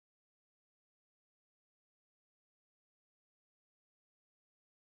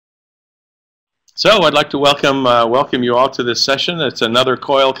So I'd like to welcome you all to this session. It's another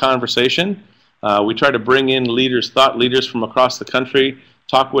COIL Conversation. We try to bring in leaders, thought leaders from across the country,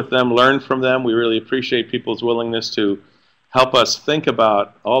 talk with them, learn from them. We really appreciate people's willingness to help us think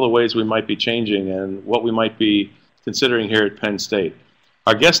about all the ways we might be changing and what we might be considering here at Penn State.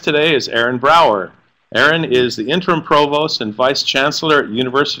 Our guest today is Aaron Brower. Aaron is the interim provost and vice chancellor at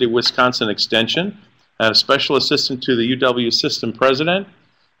University of Wisconsin Extension, and a special assistant to the UW system president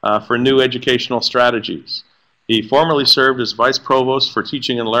for new educational strategies. He formerly served as vice provost for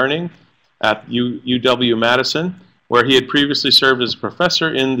teaching and learning at UW-Madison, where he had previously served as a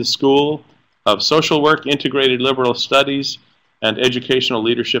professor in the School of Social Work, Integrated Liberal Studies, and Educational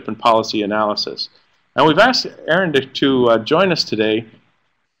Leadership and Policy Analysis. And we've asked Aaron to join us today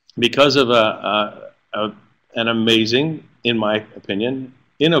because of an amazing, in my opinion,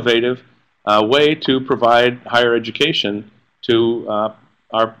 innovative way to provide higher education to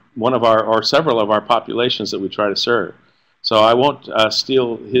one of our or several of our populations that we try to serve. So I won't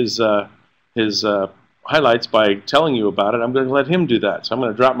steal his highlights by telling you about it. I'm going to let him do that. So I'm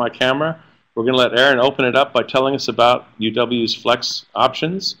going to drop my camera. We're going to let Aaron open it up by telling us about UW's Flex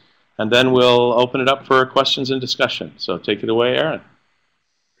options, and then we'll open it up for questions and discussion. So take it away, Aaron.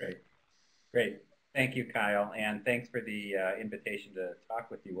 Great. Thank you, Kyle, and thanks for the invitation to talk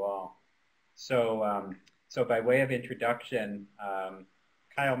with you all. So by way of introduction,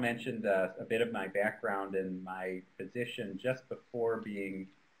 Kyle mentioned a bit of my background, and my position just before being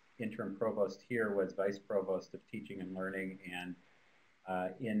interim provost here was vice provost of teaching and learning, and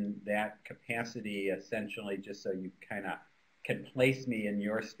in that capacity, essentially, just so you kind of can place me in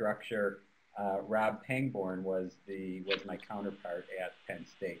your structure, Rob Pangborn was my counterpart at Penn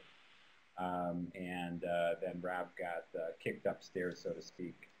State. Then Rob got kicked upstairs, so to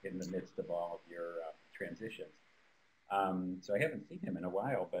speak, in the midst of all of your transitions. So I haven't seen him in a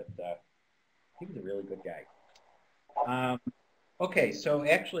while, but he was a really good guy. Okay, so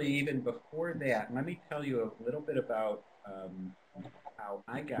actually, even before that, let me tell you a little bit about how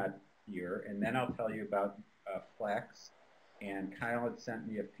I got here, and then I'll tell you about Flex. And Kyle had sent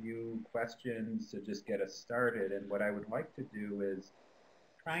me a few questions to just get us started. And what I would like to do is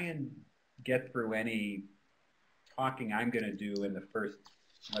try and get through any talking I'm going to do in the first,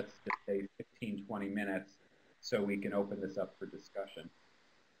 let's just say, 15, 20 minutes, so we can open this up for discussion.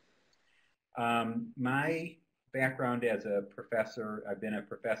 My background as a professor, I've been a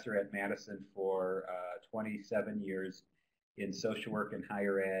professor at Madison for 27 years in social work and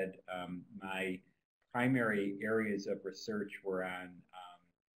higher ed. My primary areas of research were on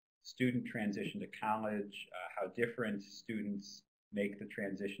student transition to college, how different students make the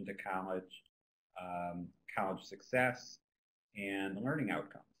transition to college, college success, and learning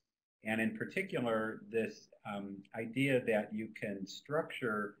outcomes. And in particular, this idea that you can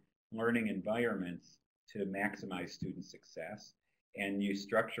structure learning environments to maximize student success, and you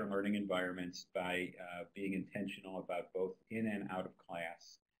structure learning environments by being intentional about both in and out of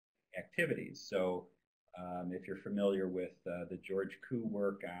class activities. So if you're familiar with the George Koo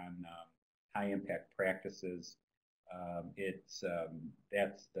work on high impact practices,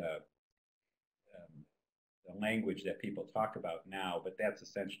 that's the language that people talk about now, but that's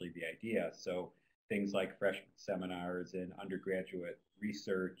essentially the idea. So things like freshman seminars and undergraduate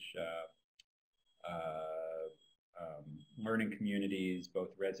research, learning communities, both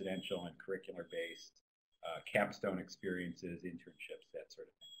residential and curricular based, capstone experiences, internships, that sort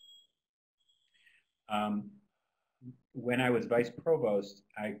of thing. When I was vice provost,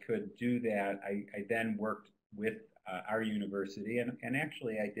 I could do that. I then worked with our university, and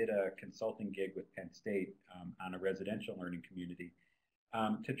actually I did a consulting gig with Penn State on a residential learning community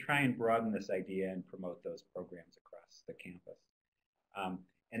to try and broaden this idea and promote those programs across the campus.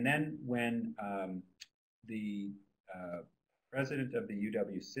 And then when the president of the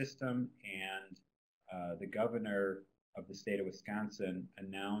UW system and the governor of the state of Wisconsin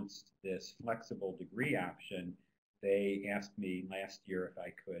announced this flexible degree option, they asked me last year if I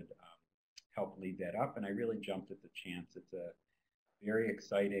could help lead that up, and I really jumped at the chance. It's a very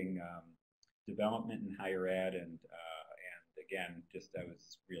exciting development in higher ed, and again, just I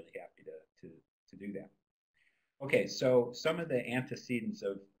was really happy to do that. Okay, so some of the antecedents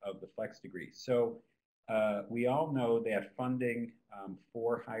of the flex degree. So we all know that funding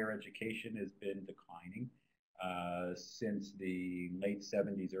for higher education has been declining since the late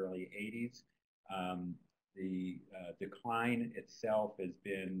 70s, early 80s. The decline itself has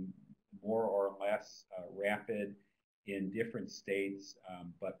been more or less rapid in different states,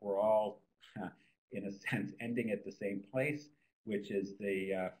 but we're all, in a sense, ending at the same place, which is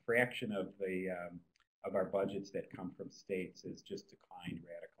the fraction of our budgets that come from states has just declined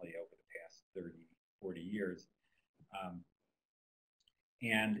radically over the past 30, 40 years.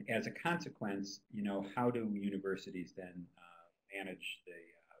 And as a consequence, how do universities then manage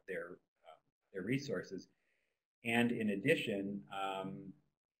their resources? And in addition,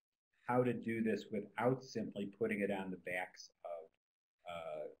 how to do this without simply putting it on the backs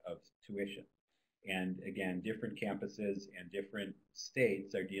of tuition. And again, different campuses and different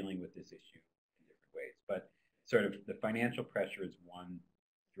states are dealing with this issue in different ways. But sort of the financial pressure is one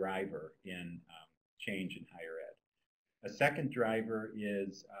driver in change in higher ed. A second driver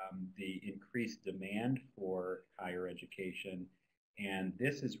is the increased demand for higher education. And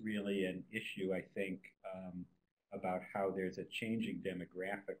this is really an issue, I think, about how there's a changing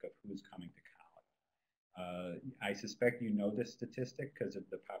demographic of who's coming to college. I suspect you know this statistic because of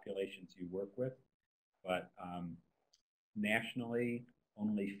the populations you work with, but nationally,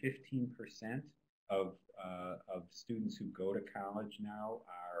 only 15% of students who go to college now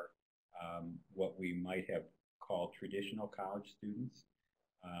are what we might have called traditional college students.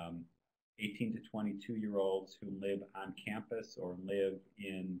 18 to 22-year-olds who live on campus or live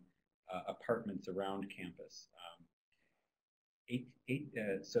in apartments around campus.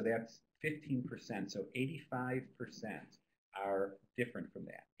 So that's 15%. So 85% are different from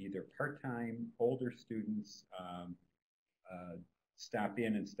that. Either part-time, older students, stop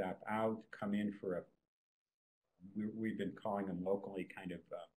in and stop out, come in for we've been calling them locally kind of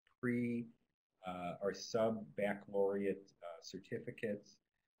pre or sub-baccalaureate certificates,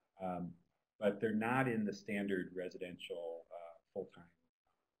 but they're not in the standard residential full-time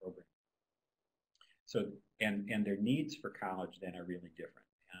program. So, and their needs for college then are really different.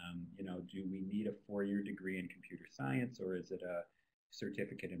 Do we need a 4-year degree in computer science, or is it a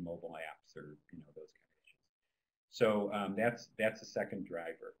certificate in mobile apps, or those kind of issues? So that's the second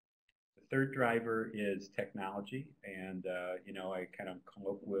driver. The third driver is technology, and I kind of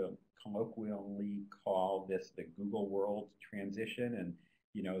colloquially call this the Google world transition,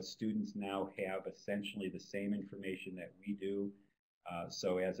 and students now have essentially the same information that we do.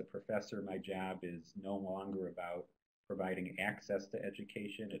 So as a professor, my job is no longer about providing access to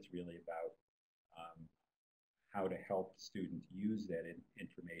education. It's really about how to help students use that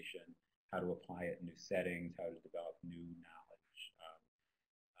information, how to apply it in new settings, how to develop new knowledge,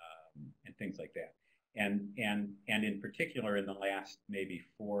 and things like that. And in particular, in the last maybe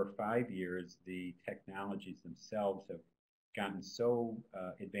 4 or 5 years, the technologies themselves have gotten so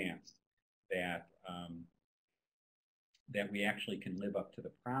advanced that that we actually can live up to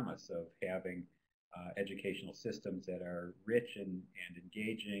the promise of having educational systems that are rich and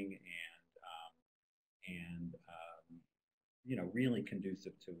engaging and really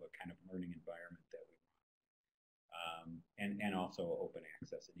conducive to a kind of learning environment that we want, and also open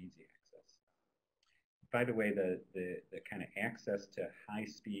access and easy access. By the way, the kind of access to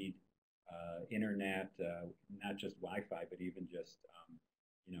high-speed internet, not just Wi-Fi, but even just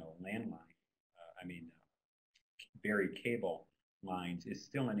landline. Buried cable lines is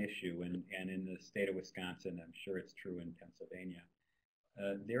still an issue, and in the state of Wisconsin, I'm sure it's true in Pennsylvania.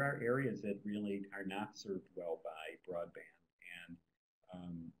 There are areas that really are not served well by broadband,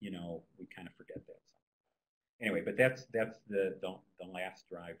 and we kind of forget that. Anyway, but that's the last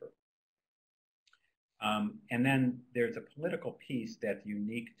driver. And then there's a political piece that's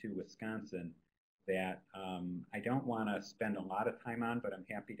unique to Wisconsin that I don't want to spend a lot of time on, but I'm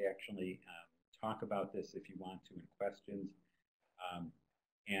happy to actually talk about this if you want to in questions.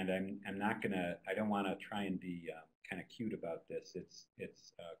 And I'm not gonna. I don't want to try and be kind of cute about this.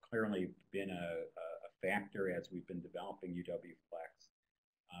 It's clearly been a factor as we've been developing UW Flex,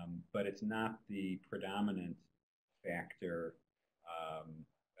 but it's not the predominant factor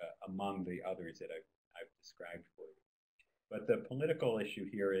among the others that I've described for you. But the political issue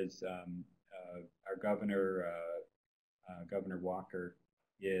here is our governor, Governor Walker,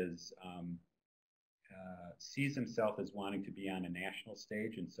 sees himself as wanting to be on a national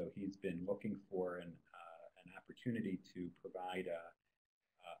stage, and so he's been looking for an opportunity to provide a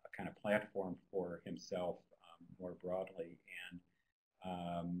kind of platform for himself more broadly. And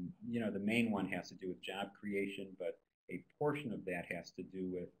the main one has to do with job creation, but a portion of that has to do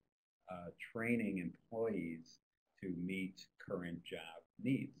with training employees to meet current job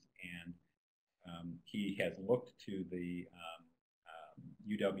needs. And he has looked to the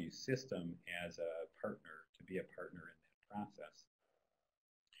UW system as a partner, to be a partner in that process.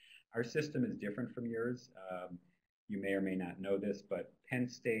 Our system is different from yours. You may or may not know this, but Penn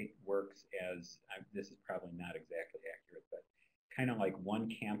State works as, this is probably not exactly accurate, but kind of like one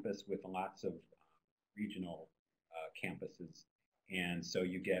campus with lots of regional campuses. And so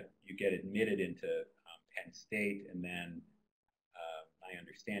you get admitted into Penn State, and then my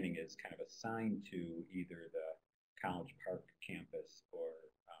understanding is, kind of assigned to either the College Park campus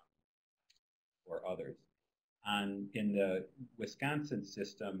or others. In the Wisconsin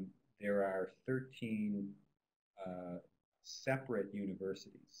system, there are 13 separate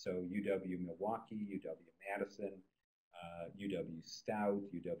universities. So UW-Milwaukee, UW-Madison, UW-Stout,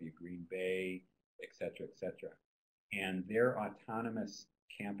 UW-Green Bay, et cetera, et cetera. And they're autonomous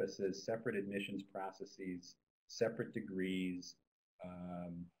campuses, separate admissions processes, separate degrees.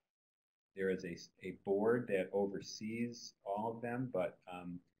 There is a board that oversees all of them, but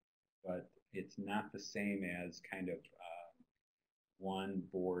it's not the same as kind of one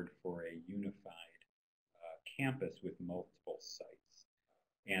board for a unified campus with multiple sites.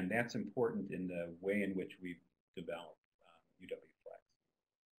 And that's important in the way in which we've developed UW Flex.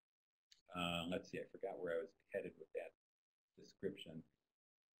 Let's see, I forgot where I was headed with that description.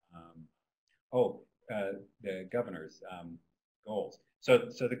 The governor's goals. So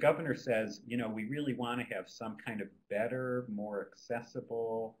the governor says, you know, we really want to have some kind of better, more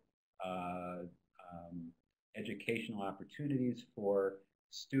accessible educational opportunities for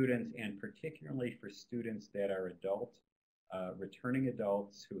students, and particularly for students that are returning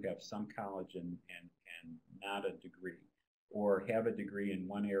adults who have some college and not a degree, or have a degree in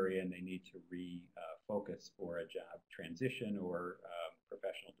one area and they need to refocus for a job transition or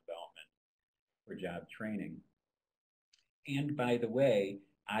professional development or job training. And by the way,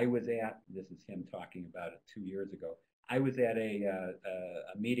 this is him talking about it 2 years ago, I was at a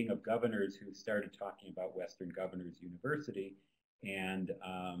meeting of governors who started talking about Western Governors University, and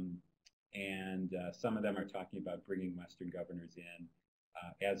some of them are talking about bringing Western Governors in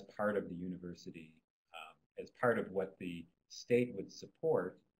as part of the university, as part of what the state would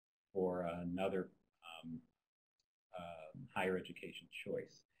support for another higher education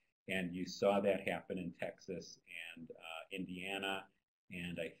choice. And you saw that happen in Texas and Indiana,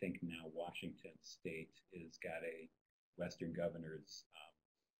 and I think now Washington State has got a Western Governors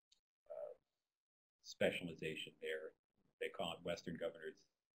specialization there. They call it Western Governors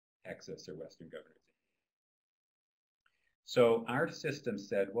Texas or Western Governors. So our system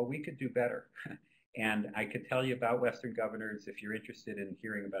said, well, we could do better. And I could tell you about Western Governors if you're interested in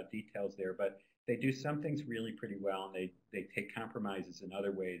hearing about details there, but they do some things really pretty well, and they take compromises in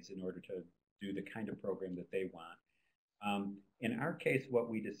other ways in order to do the kind of program that they want. In our case, what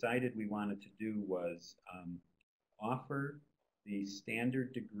we decided we wanted to do was offer the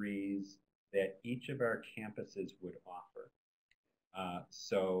standard degrees that each of our campuses would offer.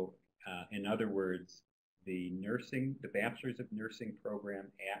 In other words, the Bachelor's of Nursing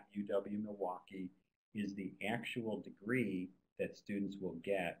program at UW-Milwaukee is the actual degree that students will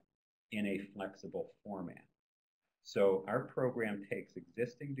get in a flexible format. So our program takes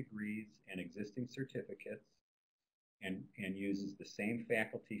existing degrees and existing certificates and uses the same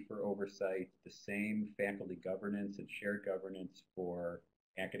faculty for oversight, the same faculty governance and shared governance for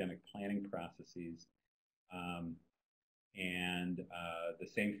academic planning processes, and the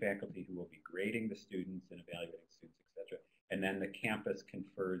same faculty who will be grading the students and evaluating students, etc. And then the campus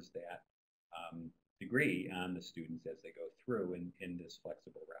confers that degree on the students as they go through in this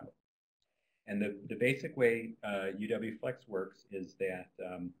flexible route. And the basic way UW Flex works is that,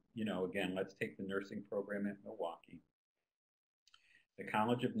 again, let's take the nursing program at Milwaukee. The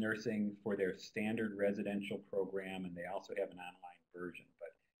College of Nursing for their standard residential program, and they also have an online version. But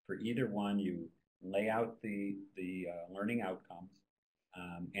for either one, you lay out the learning outcomes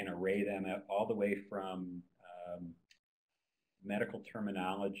and array them all the way from medical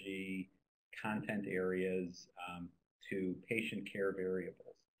terminology, content areas, to patient care variables.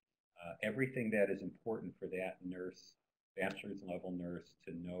 Everything that is important for that nurse, bachelor's level nurse,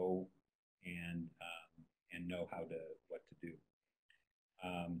 to know and know what to do.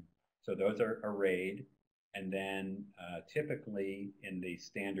 So those are arrayed, and then typically in the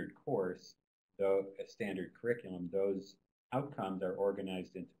standard course, a standard curriculum, those outcomes are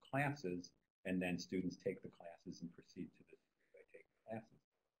organized into classes, and then students take the classes and proceed to the degree by taking classes.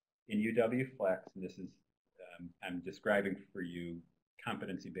 In UW Flex, and this is, I'm describing for you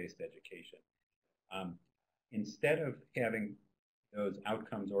competency-based education. Instead of having those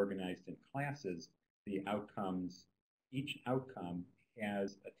outcomes organized in classes, each outcome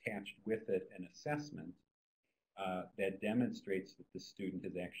has attached with it an assessment that demonstrates that the student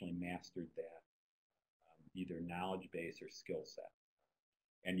has actually mastered that either knowledge base or skill set.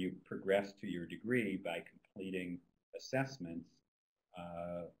 And you progress to your degree by completing assessments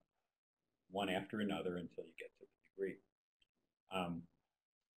one after another until you get to the degree.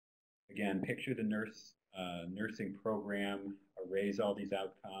 Again, picture the nursing program, arrays all these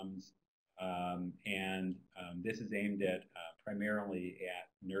outcomes, and this is aimed at primarily at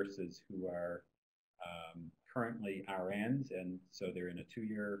nurses who are currently RNs, and so they're in a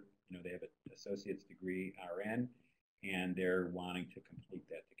 2-year, they have an associate's degree RN, and they're wanting to complete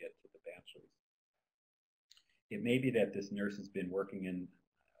that to get to the bachelor's. It may be that this nurse has been working in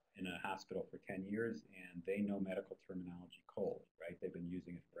a hospital for 10 years and they know medical terminology cold, right? They've been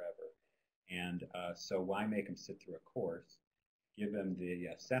using it forever. And so why make them sit through a course? Give them the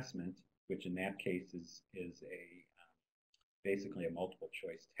assessment, which in that case is basically a multiple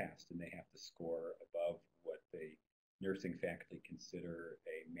choice test, and they have to score above what the nursing faculty consider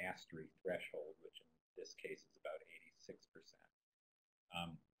a mastery threshold, which in this case is about 86%.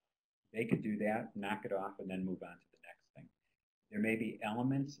 They could do that, knock it off, and then move on to the next thing. There may be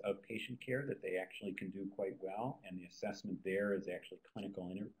elements of patient care that they actually can do quite well, and the assessment there is actually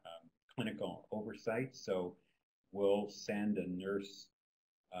clinical oversight. So we'll send a nurse,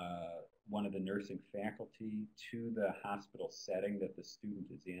 one of the nursing faculty, to the hospital setting that the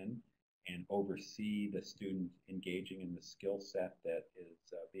student is in and oversee the student engaging in the skill set that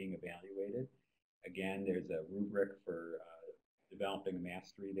is being evaluated. Again, there's a rubric for developing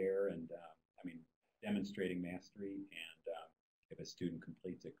mastery there, and demonstrating mastery, and if a student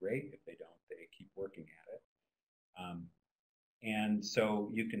completes it, great. If they don't, they keep working at it. And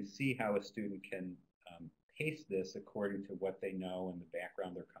so you can see how a student can pace this according to what they know and the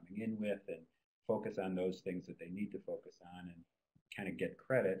background they're coming in with, and focus on those things that they need to focus on, and kind of get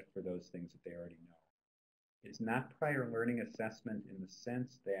credit for those things that they already know. It's not prior learning assessment in the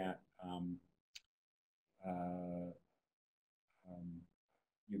sense that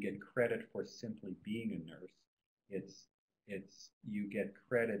you get credit for simply being a nurse. It's you get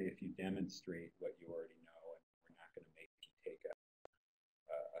credit if you demonstrate what you already know, and we're not going to make you take a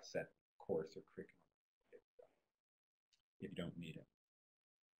set course or curriculum if you don't need it.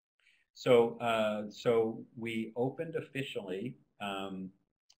 So we opened officially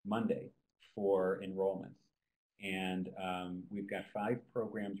Monday for enrollments, and we've got 5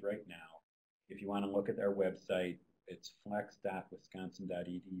 programs right now. If you want to look at our website, it's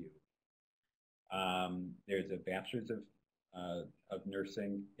flex.wisconsin.edu. There's a bachelor's of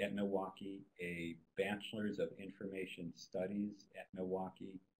nursing at Milwaukee, a bachelor's of information studies at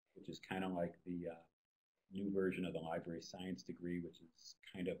Milwaukee, which is kind of like the new version of the library science degree, which is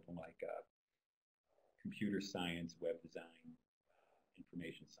kind of like a computer science, web design,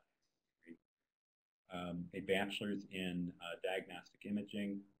 information science degree. A bachelor's in diagnostic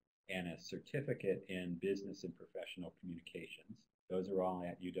imaging, and a certificate in business and professional communications. Those are all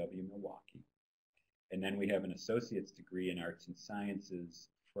at UW-Milwaukee. And then we have an associate's degree in arts and sciences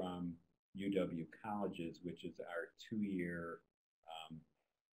from UW Colleges, which is our 2-year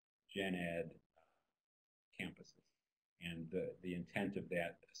gen ed campuses. And the intent of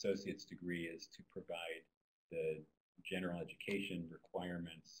that associate's degree is to provide the general education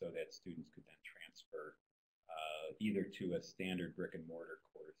requirements so that students could then transfer either to a standard brick and mortar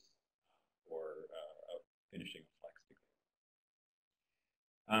course or finishing a flex degree.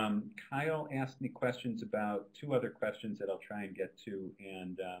 Kyle asked me questions about 2 other questions that I'll try and get to,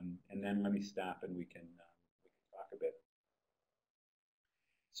 and then let me stop and we can talk a bit.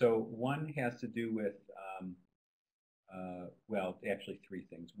 So one has to do with, well, actually 3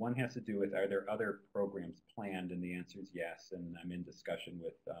 things. One has to do with, are there other programs planned? And the answer is yes, and I'm in discussion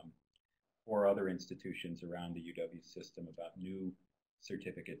with 4 other institutions around the UW system about new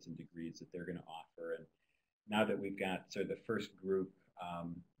certificates and degrees that they're going to offer. And now that we've got sort of the first group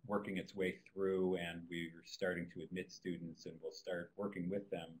working its way through, and we're starting to admit students, and we'll start working with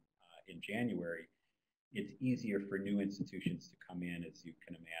them in January, it's easier for new institutions to come in, as you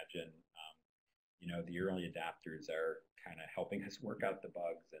can imagine. The early adopters are kind of helping us work out the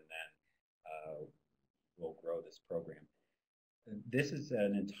bugs, and then we'll grow this program. This is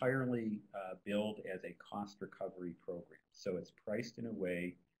an entirely billed as a cost recovery program. So it's priced in a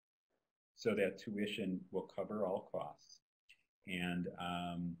way so that tuition will cover all costs. And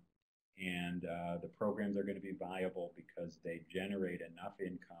the programs are going to be viable because they generate enough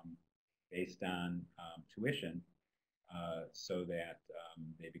income based on tuition so that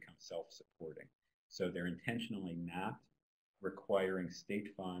they become self-supporting. So they're intentionally not requiring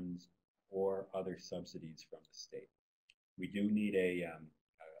state funds or other subsidies from the state. We do need a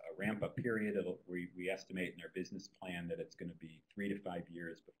ramp-up period. We estimate in our business plan that it's going to be 3 to 5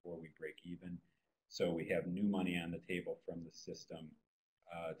 years before we break even. So we have new money on the table from the system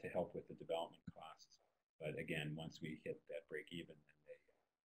to help with the development costs. But again, once we hit that break even,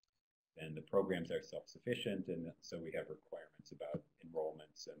 then the programs are self-sufficient, and so we have requirements about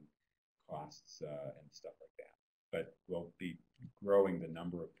enrollments and costs and stuff like that. But we'll be growing the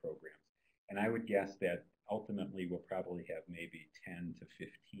number of programs. And I would guess that ultimately we'll probably have maybe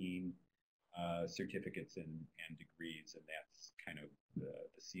certificates and degrees, and that's kind of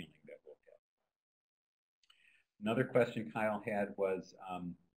the ceiling that we'll hit. Another question Kyle had was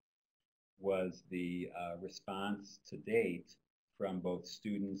the response to date from both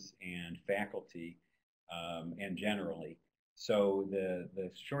students and faculty and generally. So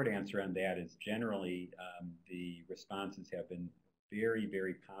the short answer on that is generally the responses have been very,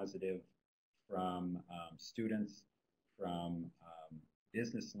 very positive from students, from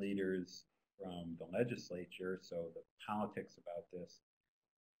business leaders, from the legislature, so the politics about this,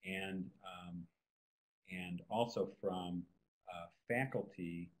 and also from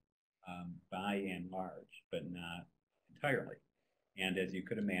faculty by and large, but not entirely. And as you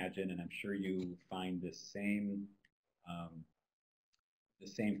could imagine, and I'm sure you find the same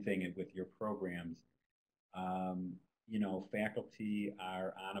thing with your programs, you know, faculty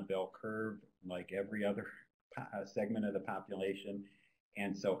are on a bell curve like every other segment of the population.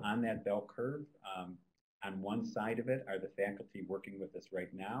 And so on that bell curve, on one side of it are the faculty working with us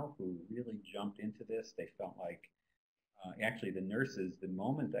right now who really jumped into this. They felt like, actually the nurses, the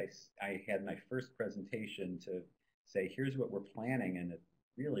moment I had my first presentation to say, here's what we're planning, and it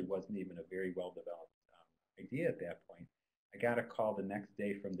really wasn't even a very well-developed idea at that point. I got a call the next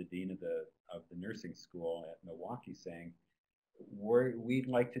day from the dean of the nursing school at Milwaukee saying, we'd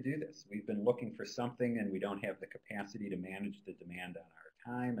like to do this. We've been looking for something and we don't have the capacity to manage the demand on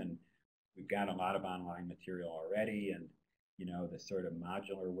our time, and we've got a lot of online material already, and you know, the sort of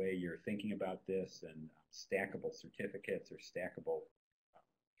modular way you're thinking about this, and stackable certificates or stackable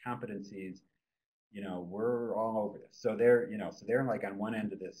competencies, you know, we're all over this. So they're, you know, so they're like on one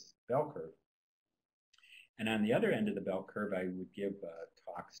end of this bell curve. And on the other end of the bell curve, I would give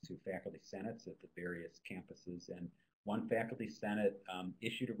talks to faculty senates at the various campuses. And one faculty senate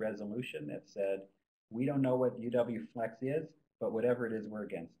issued a resolution that said, we don't know what UW Flex is, but whatever it is, we're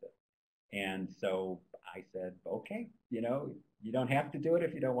against it. And so I said, okay, you know, you don't have to do it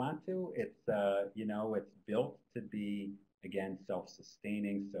if you don't want to. It's, you know, it's built to be, again,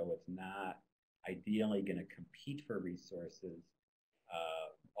 self-sustaining, so it's not ideally going to compete for resources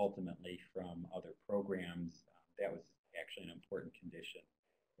ultimately from other programs. That was actually an important condition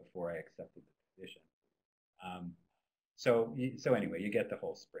before I accepted the position. So anyway, you get the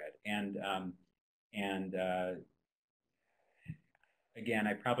whole spread. And again,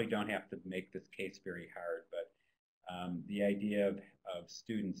 I probably don't have to make this case very hard, but the idea of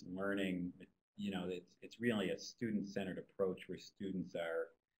students learning, you know, it's really a student-centered approach where students are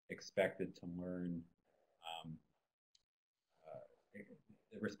expected to learn.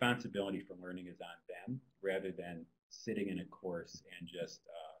 The responsibility for learning is on them rather than sitting in a course and just,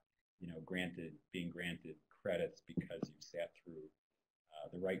 you know, being granted credits because you sat through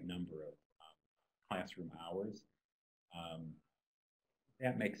the right number of classroom hours.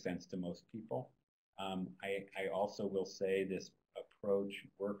 That makes sense to most people. I also will say this approach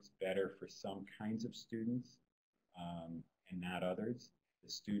works better for some kinds of students and not others. The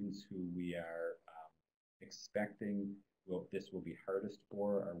students who we are expecting this will be hardest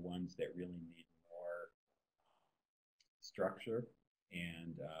for are ones that really need more structure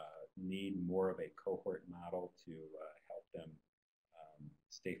and need more of a cohort model to help them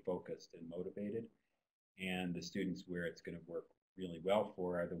stay focused and motivated. And the students where it's going to work really well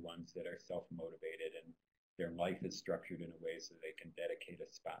for are the ones that are self-motivated and their life is structured in a way so they can dedicate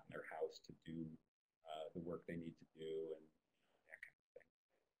a spot in their house to do the work they need to do and that kind of thing.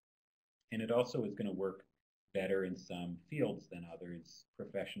 And it also is going to work better in some fields than others.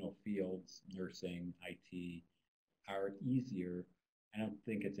 Professional fields, nursing, IT, are easier. I don't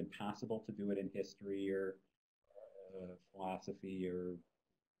think it's impossible to do it in history or philosophy or,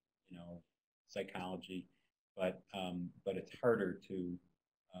 you know, psychology, but it's harder to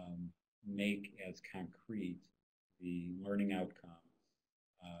make as concrete the learning outcomes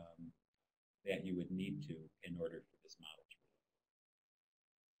that you would need to in order for this model to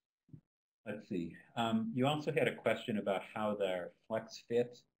work. Let's see. You also had a question about how the flex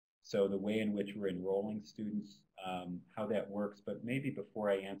fit, so the way in which we're enrolling students, how that works. But maybe before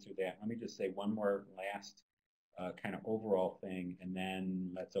I answer that, let me just say one more last kind of overall thing, and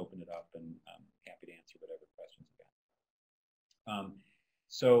then let's open it up, and I'm happy to answer whatever questions you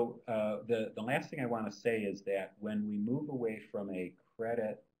got. The last thing I want to say is that when we move away from a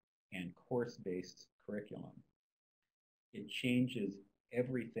credit and course-based curriculum, it changes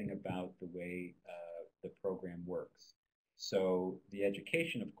everything about the way the program works. So the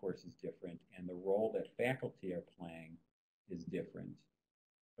education, of course, is different, and the role that faculty are playing is different.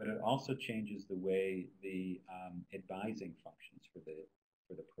 But it also changes the way the advising functions for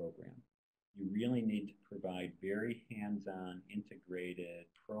the program. You really need to provide very hands-on, integrated,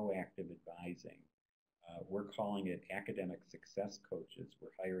 proactive advising We're calling it academic success coaches.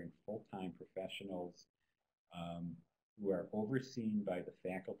 We're hiring full-time professionals who are overseen by the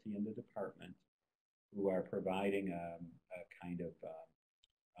faculty in the department, who are providing a kind of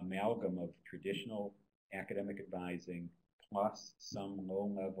amalgam of traditional academic advising plus some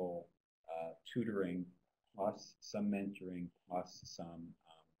low-level tutoring plus some mentoring plus some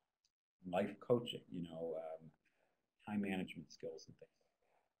life coaching, time management skills and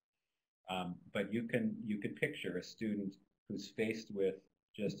things. But you can picture a student who's faced with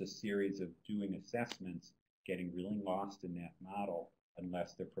just a series of doing assessments getting really lost in that model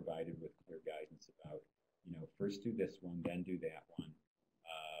unless they're provided with clear guidance about, first do this one, then do that one.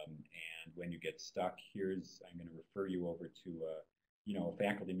 And when you get stuck, I'm going to refer you over to a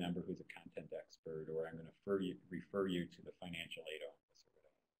faculty member who's a content expert, or I'm going to refer you to the financial aid office or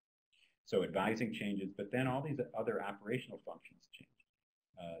whatever. So advising changes, but then all these other operational functions change.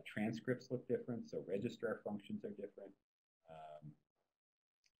 Transcripts look different, so registrar functions are different.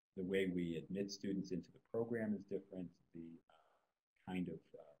 The way we admit students into the program is different. The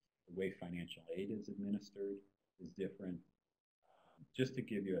the way financial aid is administered is different. Just to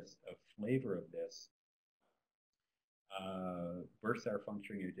give you a flavor of this, bursar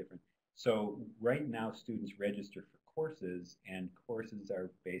functioning are different. So right now, students register for courses, and courses are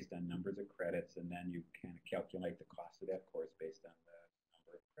based on numbers of credits, and then you kind of calculate the cost of that course based on the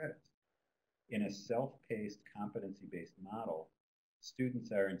number of credits. In a self-paced, competency-based model,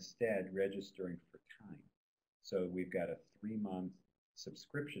 students are instead registering for time. So we've got a 3-month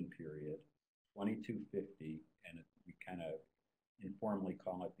subscription period, $22.50, and we kind of informally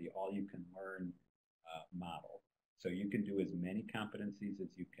call it the all-you-can-learn model. So you can do as many competencies as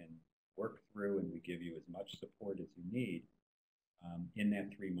you can work through, and we give you as much support as you need in that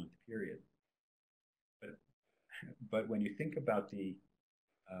 3-month period. But when you think about the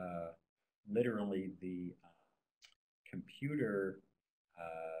literally the computer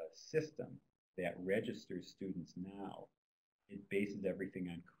system that registers students now, it bases everything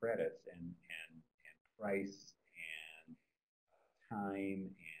on credits and price and time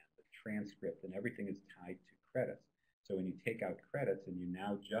and the transcript, and everything is tied to credits. So when you take out credits and you're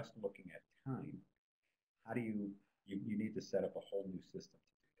now just looking at time, how do you need to set up a whole new system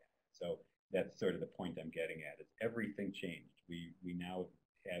to do that. So that's sort of the point I'm getting at, is everything changed. We now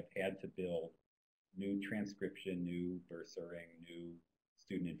have had to build new transcription, new bursaring, new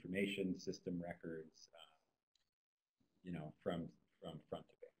student information system records, from front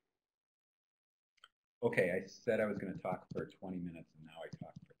to back. Okay, I said I was going to talk for 20 minutes, and now I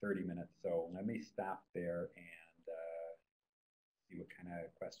talk for 30 minutes. So let me stop there and see what kind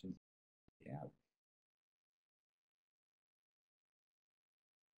of questions you have.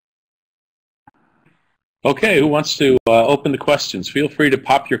 Okay, who wants to open the questions? Feel free to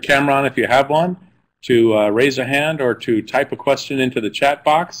pop your camera on if you have one, to raise a hand, or to type a question into the chat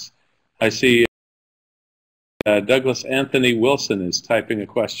box. I see Douglas Anthony Wilson is typing a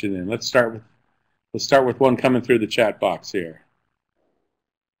question in. Let's start with one coming through the chat box here.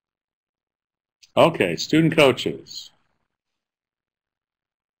 Okay, student coaches.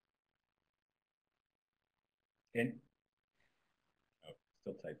 And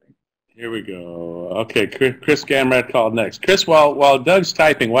still typing. Here we go. Okay, Chris Gamrat called next. Chris, while Doug's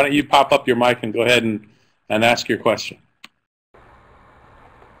typing, why don't you pop up your mic and go ahead and ask your question?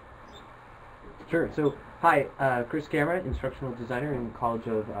 Sure. So, hi, Chris Gamrat, instructional designer in College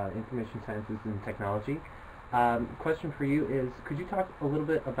of Information Sciences and Technology. Question for you is, could you talk a little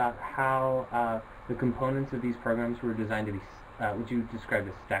bit about how the components of these programs were designed to be, would you describe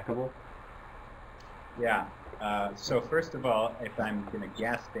as stackable? Yeah. So first of all, if I'm going to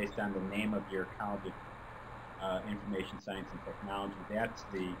guess based on the name of your College of Information Science and Technology, that's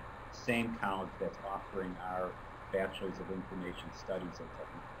the same college that's offering our Bachelor's of Information Studies and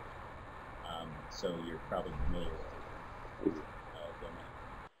Technology. So you're probably familiar with this domain.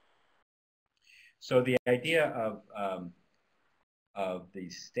 So the idea of the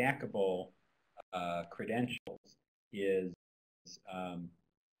stackable credentials is,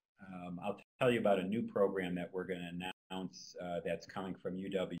 I'll tell you about a new program that we're going to announce that's coming from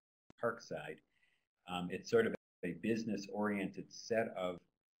UW Parkside. It's sort of a business-oriented set of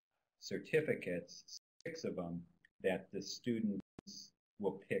certificates, 6 of them, that the students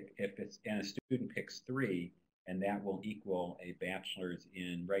will pick, and a student picks 3, and that will equal a bachelor's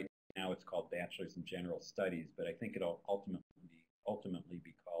in, right now it's called Bachelor's in General Studies, but I think it'll ultimately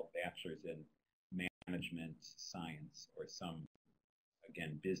be called Bachelor's in Management Science, or some,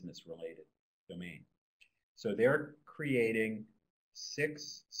 again, business-related domain. So they're creating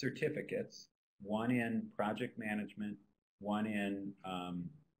 6 certificates, 1 in project management, 1 in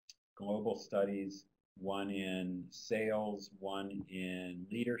global studies, one in sales, one in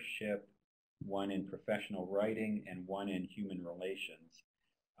leadership, one in professional writing, and one in human relations.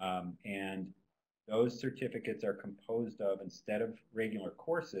 And those certificates are composed of, instead of regular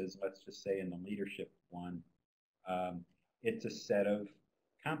courses, let's just say in the leadership one, it's a set of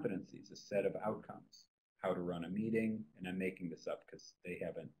competencies, a set of outcomes. How to run a meeting, and I'm making this up because they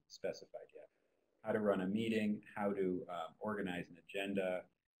haven't specified yet. How to run a meeting, how to organize an agenda,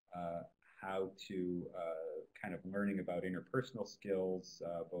 how to kind of learning about interpersonal skills,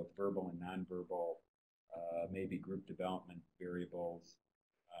 both verbal and nonverbal, maybe group development variables,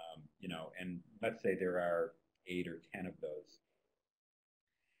 you know, and let's say there are 8 or 10 of those.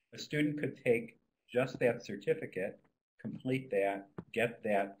 A student could take just that certificate, complete that, get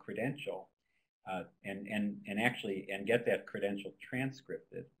that credential, and get that credential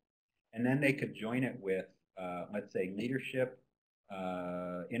transcripted, and then they could join it with, let's say, leadership,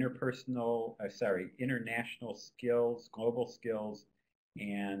 international skills, global skills,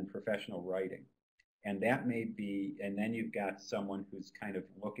 and professional writing. And that may be, and then you've got someone who's kind of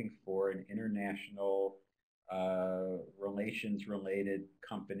looking for an international relations-related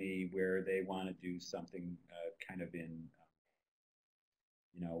company where they want to do something kind of in,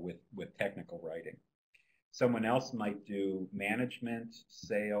 you know, with technical writing. Someone else might do management,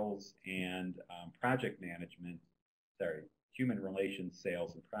 sales, and project management, human relations,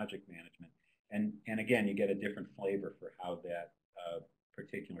 sales, and project management. And again, you get a different flavor for how that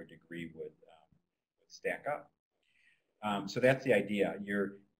particular degree would stack up. So that's the idea.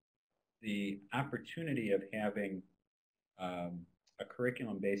 The opportunity of having a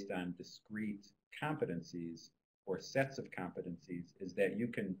curriculum based on discrete competencies or sets of competencies is that you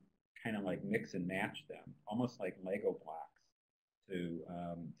can kind of like mix and match them, almost like Lego blocks, to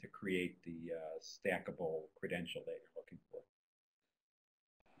create the stackable credential that you're looking for.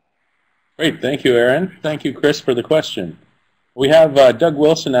 Great, thank you, Aaron. Thank you, Chris, for the question. We have Doug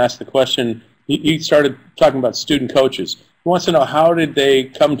Wilson asked the question. He started talking about student coaches. He wants to know, how did they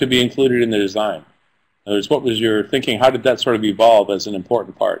come to be included in the design? In other words, what was your thinking? How did that sort of evolve as an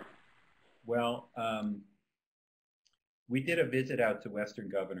important part? Well, we did a visit out to Western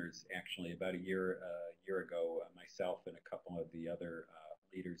Governors actually about a year ago, myself and a couple of the other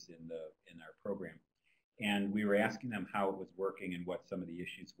leaders in our program, and we were asking them how it was working and what some of the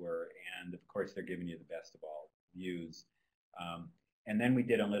issues were, and of course they're giving you the best of all views. And then we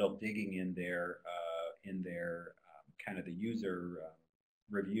did a little digging in their kind of the user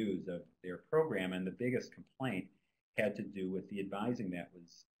reviews of their program, and the biggest complaint had to do with the advising that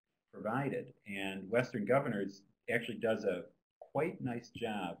was provided. And Western Governors actually does a quite nice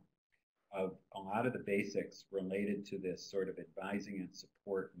job of a lot of the basics related to this sort of advising and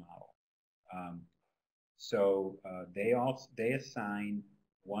support model. So they assign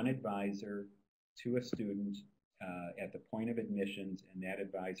one advisor to a student at the point of admissions, and that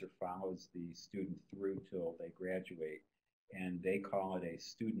advisor follows the student through till they graduate, and they call it a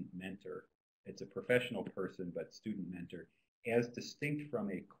student mentor. It's a professional person, but student mentor. As distinct from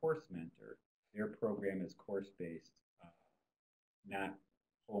a course mentor, their program is course-based, not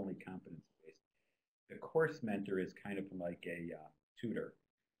wholly competency-based. The course mentor is kind of like a tutor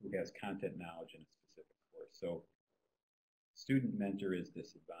who has content knowledge in a specific course. So student mentor is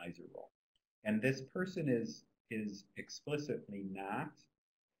this advisor role. And this person is explicitly not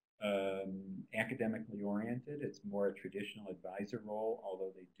academically oriented. It's more a traditional advisor role,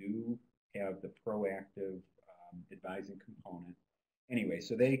 although they do have the proactive advising component. Anyway,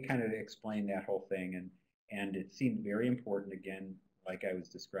 so they kind of explained that whole thing, and it seemed very important, again, like I was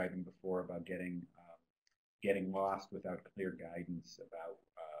describing before, about getting lost without clear guidance about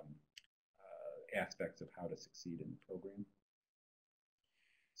aspects of how to succeed in the program.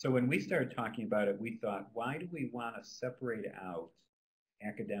 So when we started talking about it, we thought, why do we want to separate out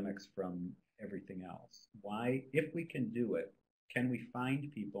academics from everything else? Why, if we can do it, can we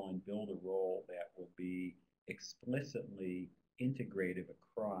find people and build a role that will be explicitly integrative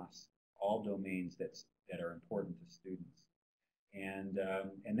across all domains that are important to students? And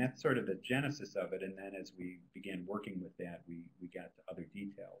that's sort of the genesis of it. And then as we began working with that, we got to other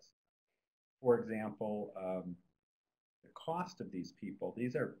details. For example, the cost of these people,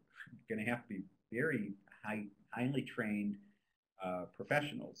 these are going to have to be very highly trained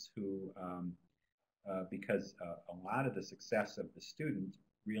professionals who, because a lot of the success of the student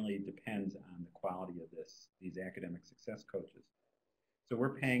really depends on the quality of these academic success coaches. So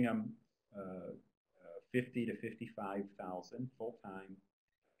we're paying them $50,000 to $55,000 full time,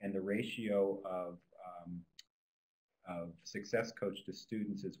 and the ratio of success coach to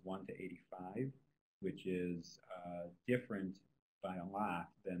students is 1 to 85, which is different by a lot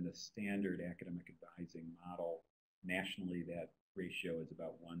than the standard academic advising model. Nationally, that ratio is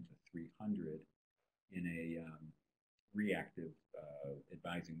about 1 to 300 in a reactive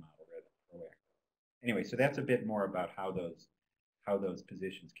advising model rather than proactive. Anyway, so that's a bit more about how those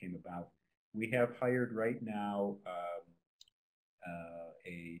positions came about. We have hired right now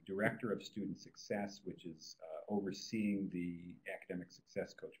a director of student success, which is overseeing the academic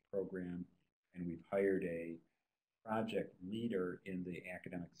success coach program, and we've hired a project leader in the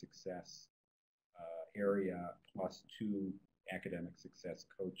academic success area, plus 2 academic success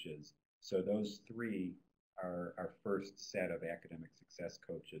coaches. So those 3 are our first set of academic success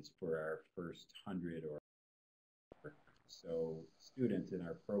coaches for our first 100 or so students in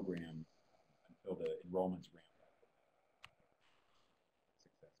our program until the enrollments ramp up.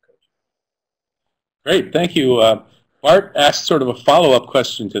 Success coaches. Great, thank you. Bart asked sort of a follow-up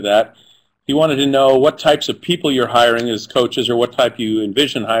question to that. He wanted to know what types of people you're hiring as coaches or what type you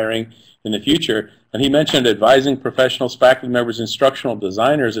envision hiring in the future. And he mentioned advising professionals, faculty members, instructional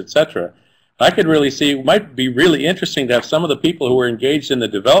designers, etc. I could really see it might be really interesting to have some of the people who are engaged in the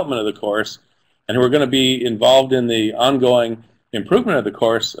development of the course and who are going to be involved in the ongoing improvement of the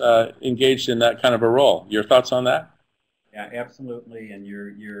course engaged in that kind of a role. Your thoughts on that? Yeah, absolutely. And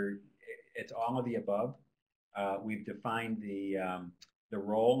it's all of the above. We've defined the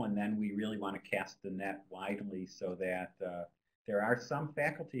role, and then we really want to cast the net widely so that there are some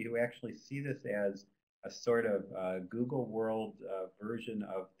faculty who actually see this as a sort of Google World version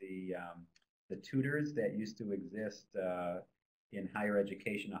of the tutors that used to exist in higher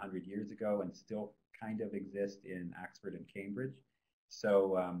education 100 years ago and still kind of exist in Oxford and Cambridge.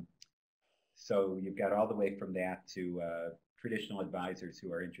 So, so you've got all the way from that to traditional advisors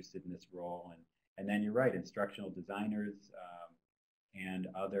who are interested in this role, and then you're right, instructional designers and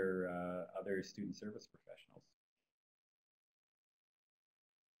other student service professionals.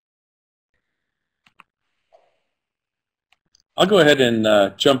 I'll go ahead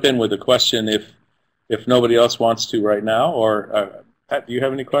and jump in with a question if nobody else wants to right now, or Pat, do you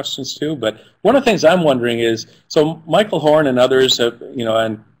have any questions too? But one of the things I'm wondering is, so Michael Horn and others have,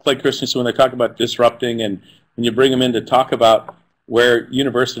 and Clay Christensen, when they talk about disrupting and when you bring them in to talk about where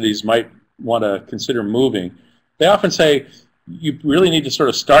universities might want to consider moving, they often say you really need to sort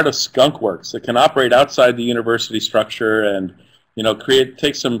of start a skunk works that can operate outside the university structure and,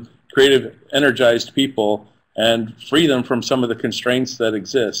 take some creative, energized people and free them from some of the constraints that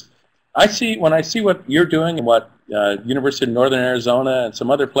exist. When I see what you're doing and what University of Northern Arizona and some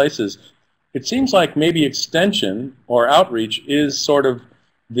other places, it seems like maybe extension or outreach is sort of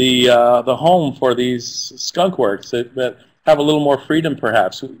the home for these skunk works that have a little more freedom,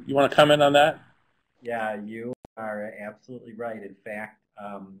 perhaps. You want to comment on that? Yeah, you are absolutely right. In fact,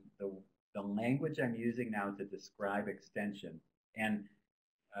 the language I'm using now to describe extension, and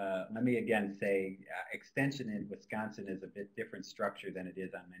let me again say, extension in Wisconsin is a bit different structure than it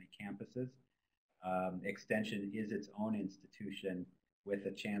is on many campuses. Extension is its own institution with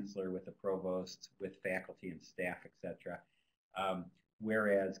a chancellor, with a provost, with faculty and staff, etc.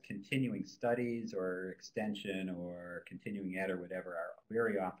 Whereas continuing studies or extension or continuing ed or whatever are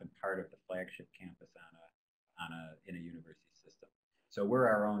very often part of the flagship campus in a university system. So we're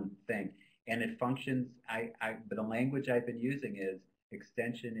our own thing, and it functions. But the language I've been using is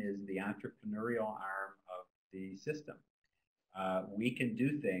extension is the entrepreneurial arm of the system. We can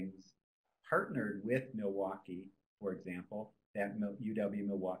do things partnered with Milwaukee, for example, that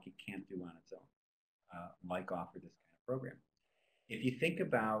UW-Milwaukee can't do on its own, like offer this kind of program. If you think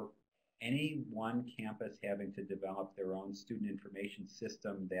about any one campus having to develop their own student information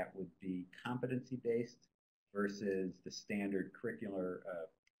system that would be competency-based versus the standard curricular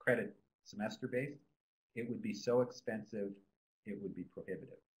credit semester-based, it would be so expensive, it would be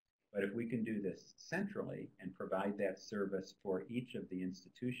prohibitive. But if we can do this centrally and provide that service for each of the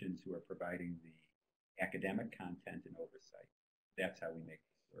institutions who are providing the academic content and oversight, that's how we make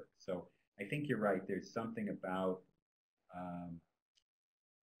this work. So I think you're right. There's something about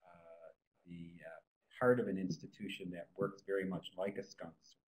the part of an institution that works very much like a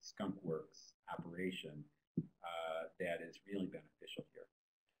skunk works operation that is really beneficial here.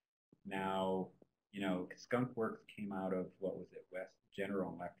 Now, skunk works came out of, what was it, West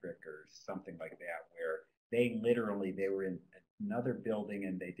General Electric or something like that, where they were in another building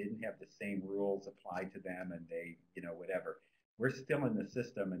and they didn't have the same rules applied to them, and they, whatever. We're still in the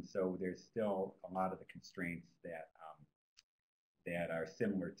system, and so there's still a lot of the constraints that are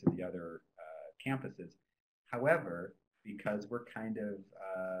similar to the other campuses. However, because we're kind of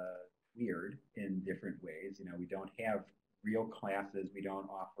weird in different ways, we don't have real classes, we don't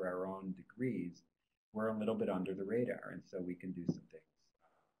offer our own degrees, we're a little bit under the radar, and so we can do some things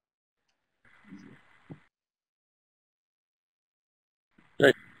easier.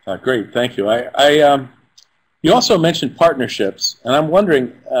 Great, thank you. You also mentioned partnerships, and I'm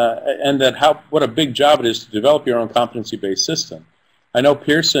wondering, and that what a big job it is to develop your own competency-based system. I know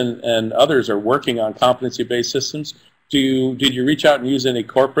Pearson and others are working on competency-based systems. Did you reach out and use any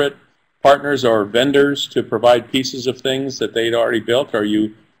corporate partners or vendors to provide pieces of things that they'd already built, or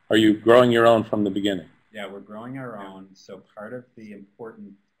are you growing your own from the beginning? Yeah, we're growing our own. So part of the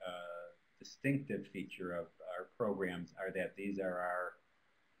important distinctive feature of our programs are that these are our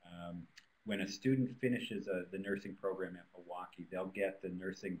when a student finishes the nursing program at Milwaukee, they'll get the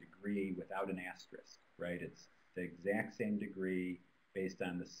nursing degree without an asterisk, right? It's the exact same degree based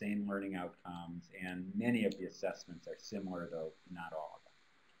on the same learning outcomes, and many of the assessments are similar, though not all of them.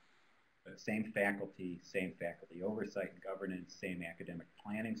 But same faculty oversight and governance, same academic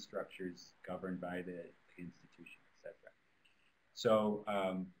planning structures governed by the institution, etc. So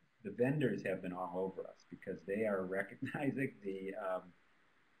the vendors have been all over us because they are recognizing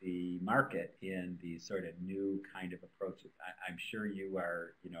the market in these sort of new kind of approaches. I'm sure you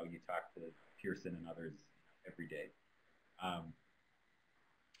are, you talk to Pearson and others every day.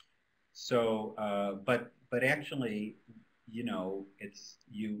 But actually,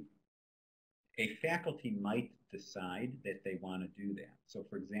 a faculty might decide that they want to do that. So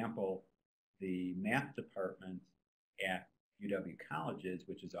for example, the math department at UW colleges,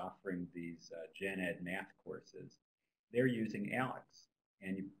 which is offering these gen ed math courses, they're using ALEX.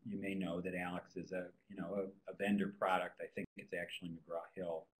 And you may know that ALEX is a vendor product. I think it's actually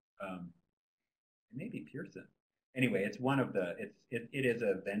McGraw-Hill, and maybe Pearson. Anyway, it's one of the it is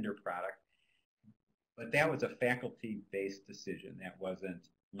a vendor product, but that was a faculty-based decision. That wasn't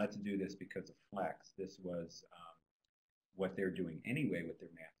let's do this because of Flex. This was what they're doing anyway with their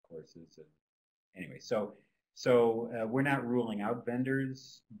math courses. And anyway, so we're not ruling out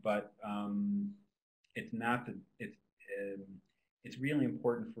vendors, but it's not the it's really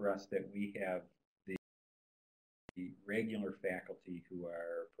important for us that we have the regular faculty who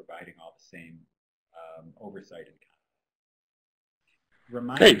are providing all the same oversight and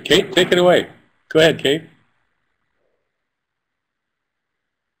content. Great, Kate, take it away. Go ahead, Kate.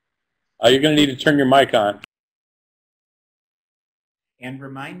 You're going to need to turn your mic on. And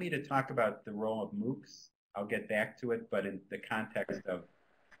remind me to talk about the role of MOOCs. I'll get back to it, but in the context of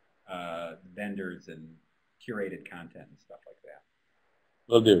vendors and curated content and stuff like that.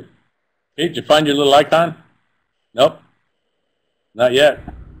 Will do. Kate, did you find your little icon? Nope. Not yet.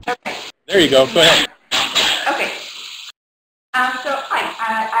 Okay. There you go. Go ahead. Okay. So hi,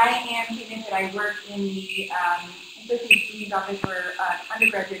 I am Kate Vincent. I work in the Associate Dean's Office for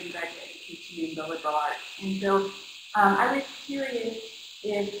undergraduate and graduate education in the liberal arts. And so I was curious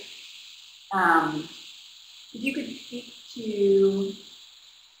if you could speak to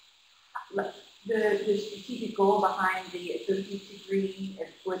the strategic goal behind the associate's degree.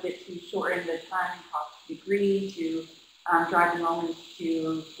 Was it to shorten the time and cost of the degree, to drive enrollment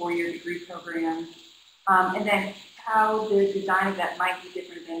to four-year degree programs, and then how the design of that might be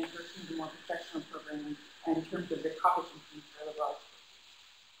different than for some of the more professional programs in terms of the competencies for the role?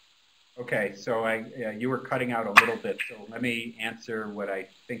 Okay, so you were cutting out a little bit, so let me answer what I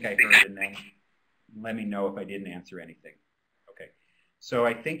think I heard, and then let me know if I didn't answer anything. Okay, so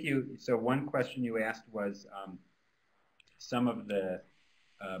I think so one question you asked was some of the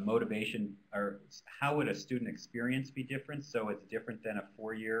motivation, or how would a student experience be different? So it's different than a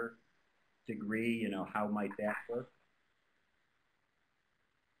four-year degree, how might that work?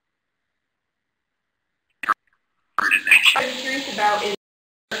 What I'm curious about is,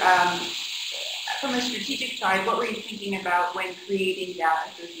 from a strategic side, what were you thinking about when creating that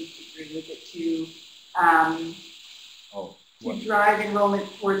associate's degree? Was it to drive enrollment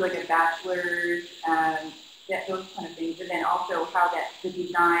towards like a bachelor's, those kind of things, and then also how the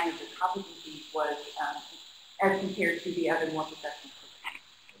design of the competencies was as compared to the other more professional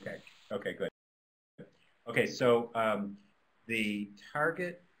programs? Okay, good. Okay, so the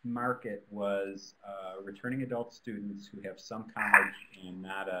target market was returning adult students who have some college and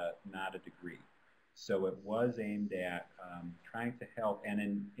not a degree. So it was aimed at trying to help,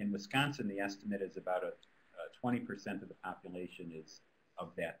 and in Wisconsin, the estimate is about 20% of the population is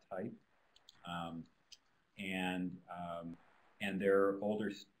of that type. And they're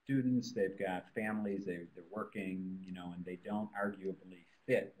older students, they've got families, they're working, and they don't arguably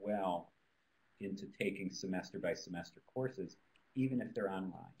fit well into taking semester by semester courses, even if they're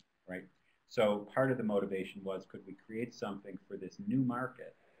online, right? So part of the motivation was, could we create something for this new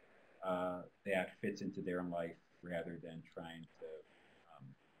market that fits into their life rather than trying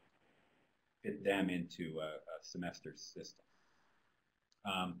to fit them into a semester system.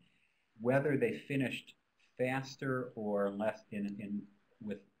 Whether they finished faster or less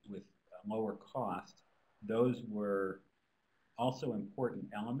with lower cost, those were also important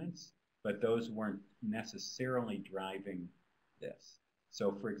elements, but those weren't necessarily driving this.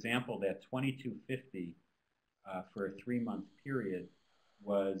 So, for example, that $22.50 for a 3-month period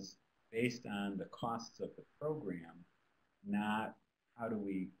was based on the costs of the program, not how do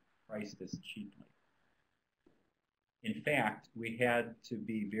we price this cheaply. In fact, we had to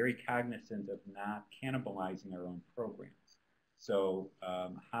be very cognizant of not cannibalizing our own programs. So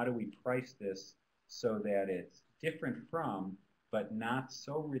how do we price this so that it's different from, but not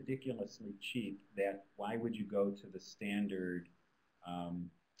so ridiculously cheap that why would you go to the standard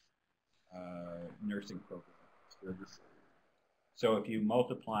nursing program? So if you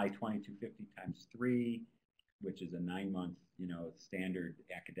multiply $22.50 times 3, which is a 9-month, standard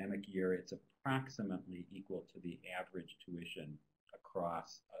academic year, it's approximately equal to the average tuition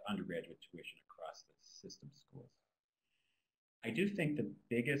across undergraduate tuition across the system schools. I do think the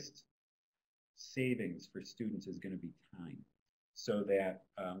biggest savings for students is going to be time, so that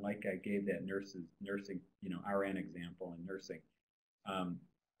like I gave that nursing, RN example in nursing,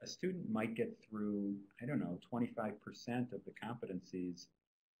 a student might get through, I don't know, 25% of the competencies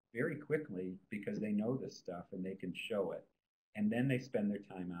very quickly because they know this stuff and they can show it. And then they spend their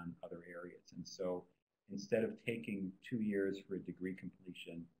time on other areas. And so instead of taking 2 years for a degree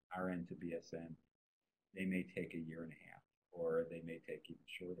completion, RN to BSN, they may take 1.5 years, or they may take even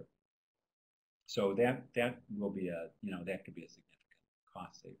shorter. So that will be that could be a significant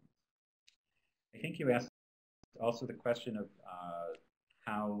cost savings. I think you asked also the question of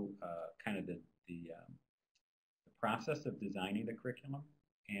how kind of the process of designing the curriculum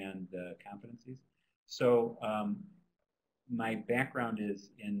and the competencies. So my background is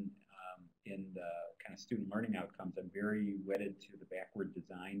in the kind of student learning outcomes. I'm very wedded to the backward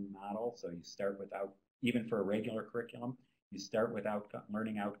design model. So you start without, even for a regular curriculum, you start with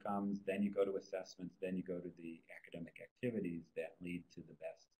learning outcomes, then you go to assessments, then you go to the academic activities that lead to the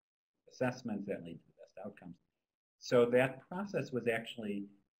best assessments, that lead to the best outcomes. So that process was actually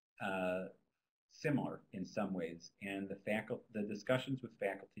similar in some ways, and the discussions with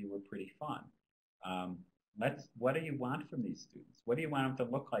faculty were pretty fun. What do you want from these students? What do you want them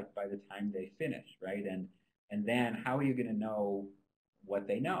to look like by the time they finish, right? And then how are you going to know what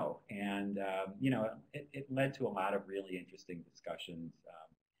they know? And it led to a lot of really interesting discussions.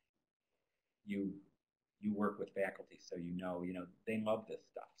 You work with faculty, so they love this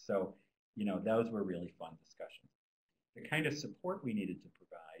stuff. So those were really fun discussions. The kind of support we needed to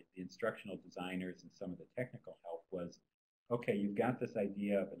provide, the instructional designers and some of the technical help, was, okay, you've got this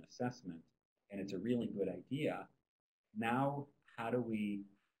idea of an assessment, and it's a really good idea. Now, how do we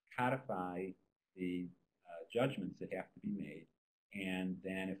codify the judgments that have to be made? And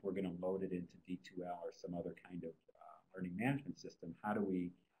then if we're going to load it into D2L or some other kind of learning management system, how do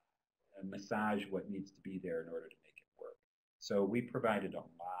we massage what needs to be there in order to make it work? So we provided a lot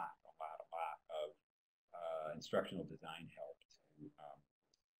of instructional design help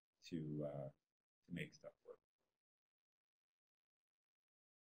to make stuff work.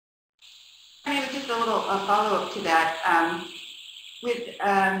 I have just a little follow-up to that.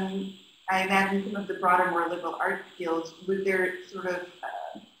 I imagine some of the broader, more liberal arts fields, was there sort of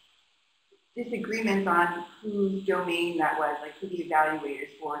disagreements on whose domain that was, like who the evaluators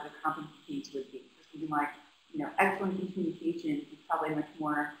for the competencies would be? Something like, excellence in communication is probably much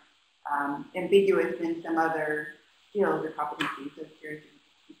more ambiguous than some other skills or competencies. So I'm curious if you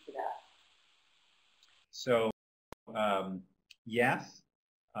could speak to that. So yes,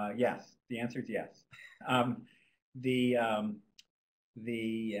 the answer is yes.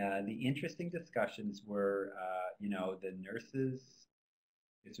 The interesting discussions were, the nurses.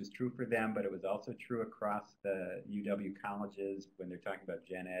 This was true for them, but it was also true across the UW colleges when they're talking about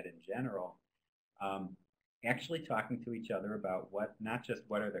gen ed in general. Actually talking to each other about not just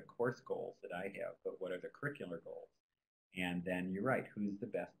what are the course goals that I have, but what are the curricular goals. And then you're right, who's the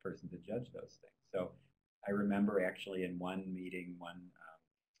best person to judge those things? So I remember actually in one meeting, one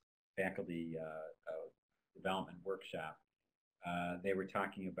faculty development workshop, they were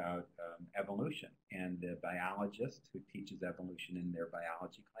talking about evolution, and the biologist who teaches evolution in their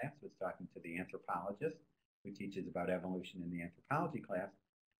biology class was talking to the anthropologist who teaches about evolution in the anthropology class.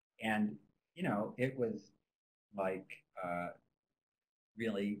 And it was like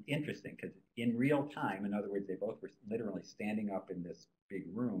really interesting, because in real time, in other words, they both were literally standing up in this big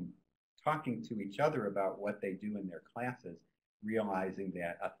room talking to each other about what they do in their classes, realizing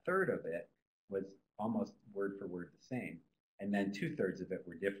that a third of it was almost word for word the same. And then 2/3 of it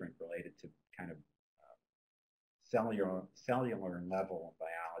were different, related to kind of cellular level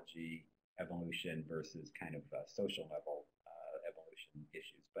biology evolution versus kind of social level evolution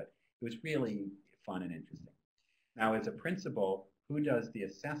issues. But it was really fun and interesting. Now, as a principal, who does the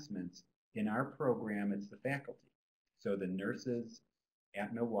assessments? In our program, it's the faculty. So the nurses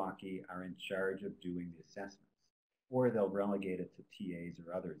at Milwaukee are in charge of doing the assessments, or they'll relegate it to TAs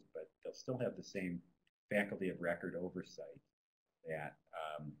or others, but they'll still have the same faculty of record oversight that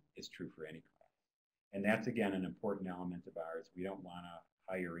is true for any class. And that's, again, an important element of ours. We don't want to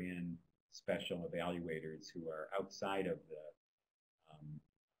hire in special evaluators who are outside of the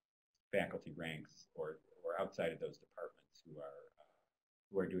faculty ranks or outside of those departments who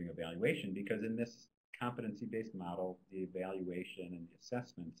are doing evaluation, because in this competency-based model, the evaluation and the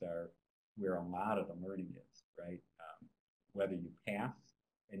assessments are where a lot of the learning is, right? Whether you pass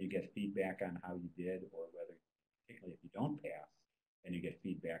and you get feedback on how you did, or whether, particularly if you don't pass and you get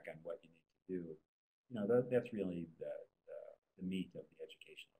feedback on what you need to do, you know, that's really the meat of the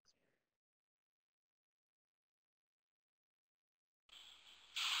educational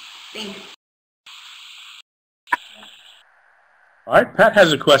experience. Thanks. All right, Pat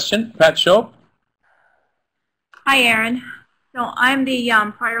has a question. Pat Shope. Hi, Aaron. So I'm the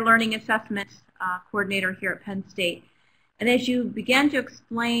prior learning assessment coordinator here at Penn State. And as you began to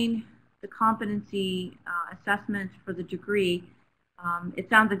explain the competency assessment for the degree, it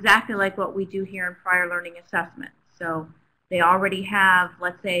sounds exactly like what we do here in prior learning assessment. So they already have,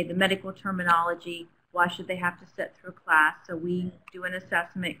 let's say, the medical terminology. Why should they have to sit through class? So we do an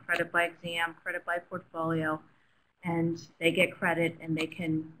assessment, credit by exam, credit by portfolio, and they get credit and they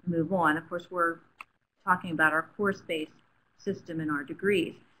can move on. Of course, we're talking about our course-based system in our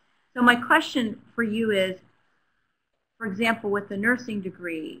degrees. So my question for you is, for example, with the nursing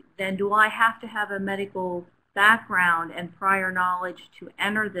degree, then do I have to have a medical background and prior knowledge to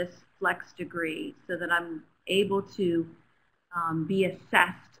enter this flex degree so that I'm able to be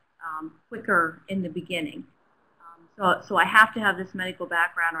assessed quicker in the beginning? So I have to have this medical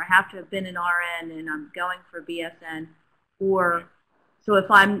background, or I have to have been an RN and I'm going for BSN, or so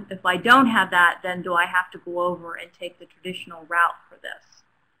if I don't have that, then do I have to go over and take the traditional route for this?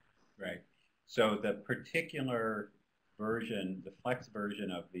 Right. So the particular version, the flex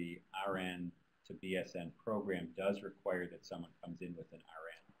version of the RN to BSN program does require that someone comes in with an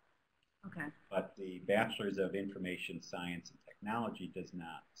RN. Okay. But the Bachelor's of Information Science and Technology does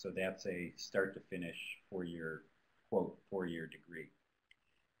not. So that's a start to finish four-year, quote, four-year degree.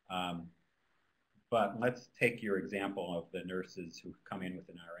 But let's take your example of the nurses who come in with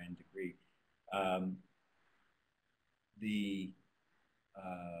an RN degree.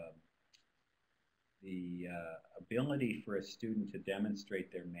 The ability for a student to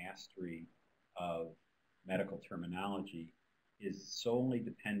demonstrate their mastery of medical terminology is solely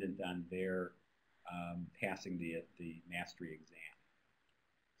dependent on their passing the mastery exam.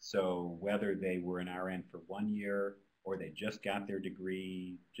 So whether they were an RN for 1 year, or they just got their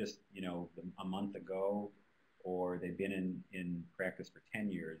degree just, you know, a month ago, or they've been in practice for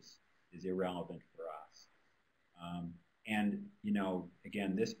 10 years, is irrelevant for us. And, you know,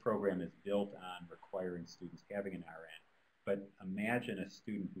 again, this program is built on requiring students having an RN. But imagine a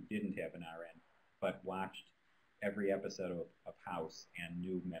student who didn't have an RN, but watched every episode of House and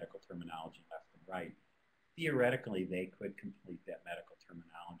knew medical terminology left and right. Theoretically, they could complete that medical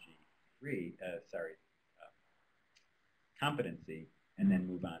terminology degree, competency, and then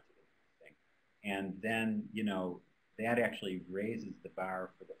move on to the next thing. And then, you know, that actually raises the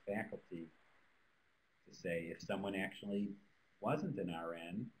bar for the faculty to say, if someone actually wasn't an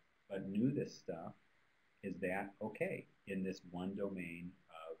RN but knew this stuff, is that okay in this one domain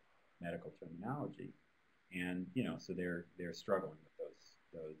of medical terminology? And, you know, so they're struggling with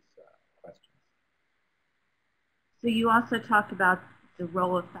those questions. So you also talked about the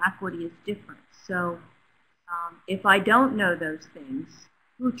role of faculty is different. So if I don't know those things,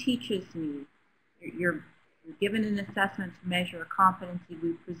 who teaches me? You're given an assessment to measure a competency.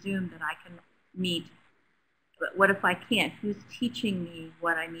 We presume that I can meet. But what if I can't? Who's teaching me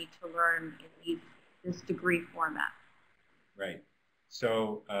what I need to learn in this degree format? Right.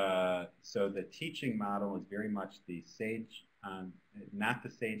 So, so the teaching model is very much the sage, not the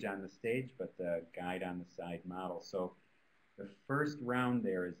sage on the stage, but the guide on the side model. So the first round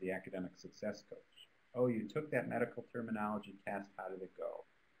there is the academic success coach. Oh, you took that medical terminology test. How did it go?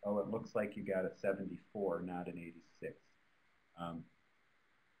 Oh, it looks like you got a 74, not an 86.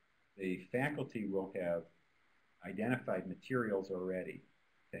 The faculty will have identified materials already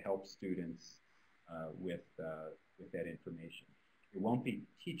to help students with that information. It won't be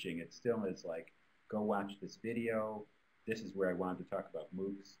teaching. It still is like, go watch this video, this is where I wanted to talk about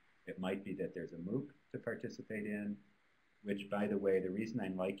MOOCs. It might be that there's a MOOC to participate in, which, by the way, the reason I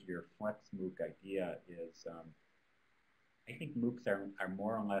like your Flex MOOC idea is I think MOOCs are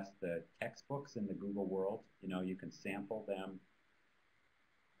more or less the textbooks in the Google world. You know, you can sample them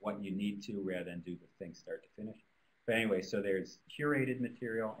what you need to rather than do the thing start to finish. But anyway, so there's curated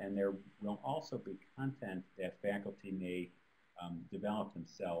material, and there will also be content that faculty may develop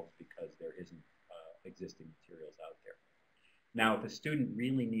themselves because there isn't existing materials out there. Now, if a student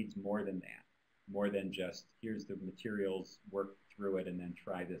really needs more than that, more than just here's the materials, work through it, and then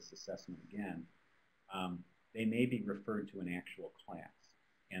try this assessment again, they may be referred to an actual class.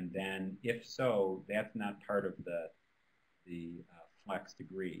 And then, if so, that's not part of the Flex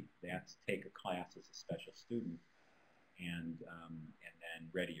degree. That's take a class as a special student and then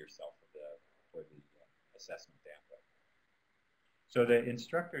ready yourself for the assessment that way. So the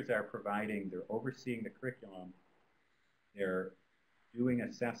instructors are providing, they're overseeing the curriculum, they're doing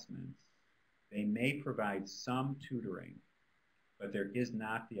assessments, they may provide some tutoring, but there is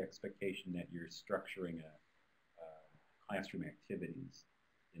not the expectation that you're structuring classroom activities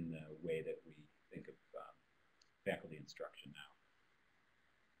in the way that we think of faculty instruction now.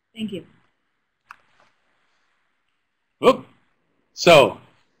 Thank you. Whoop. So,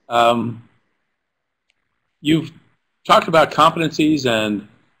 you've talked about competencies and,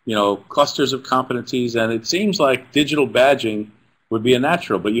 you know, clusters of competencies, and it seems like digital badging would be a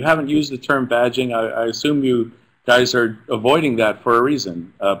natural, but you haven't used the term badging. I assume you guys are avoiding that for a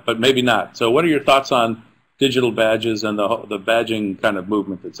reason, but maybe not. So what are your thoughts on digital badges and the badging kind of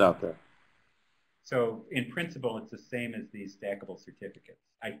movement that's out there? So in principle, it's the same as these stackable certificates,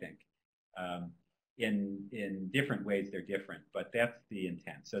 I think. In different ways, they're different, but that's the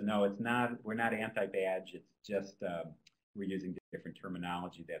intent. So no, it's not. We're not anti-badge. It's just we're using different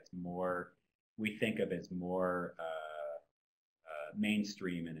terminology that's more, we think of as more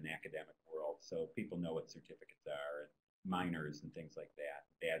mainstream in an academic world. So people know what certificates are, and minors and things like that.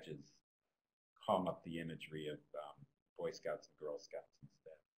 Badges call up the imagery of Boy Scouts and Girl Scouts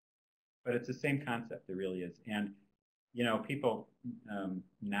instead. But it's the same concept. It really is. And you know, people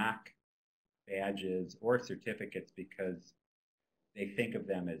knock badges or certificates because they think of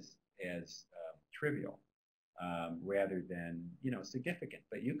them as trivial rather than, you know, significant.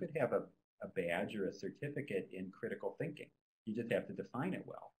 But you could have a badge or a certificate in critical thinking. You just have to define it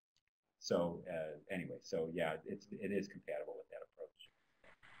well. So anyway, so yeah, it is compatible with that approach.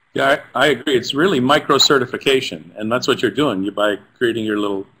 Yeah, I agree. It's really micro-certification, and that's what you're doing by creating your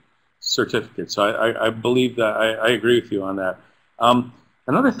little certificate. So I believe that I agree with you on that.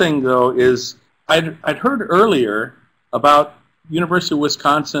 Another thing, though, is I'd heard earlier about University of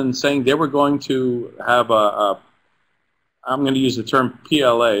Wisconsin saying they were going to have I'm going to use the term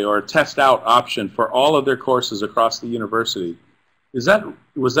PLA, or a test-out option for all of their courses across the university. Was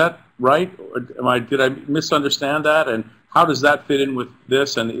that right? Or did I misunderstand that? And how does that fit in with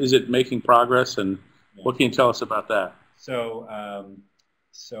this? And is it making progress? And what can you tell us about that? So,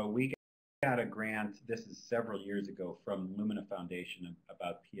 so we got a grant, this is several years ago, from Lumina Foundation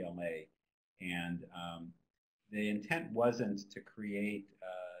about PLA. And the intent wasn't to create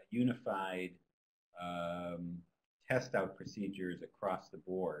unified test-out procedures across the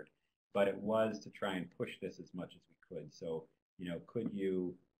board, but it was to try and push this as much as we could. So, you know, could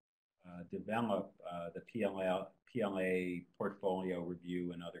you develop the PLA portfolio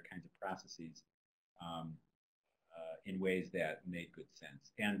review and other kinds of processes in ways that made good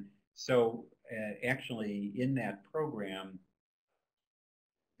sense? And so actually in that program,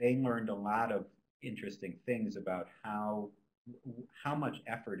 they learned a lot of interesting things about how much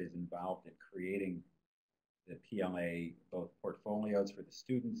effort is involved in creating the PLA, both portfolios for the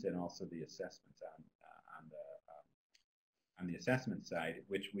students and also the assessments on the assessment side,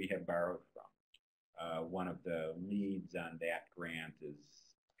 which we have borrowed from. One of the leads on that grant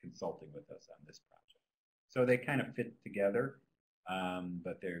is consulting with us on this project. So they kind of fit together,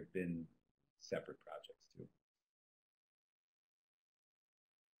 but there have been separate projects too.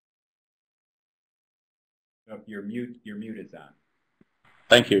 Oh, your mute is on.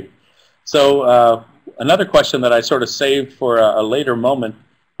 Thank you. So another question that I sort of saved for a later moment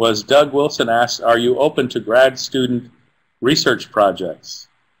was Doug Wilson asked, are you open to grad student research projects?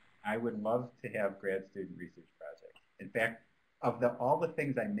 I would love to have grad student research projects. In fact, of all the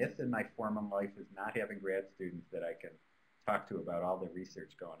things I miss in my formal life is not having grad students that I can talk to about all the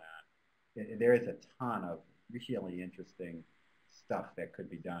research going on. There is a ton of really interesting stuff that could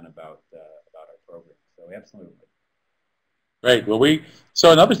be done about our program. So absolutely. Great. Well,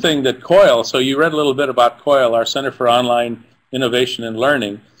 so another thing that COIL, so you read a little bit about COIL, our Center for Online Innovation and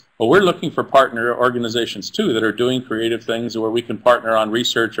Learning. Well, we're looking for partner organizations too that are doing creative things where we can partner on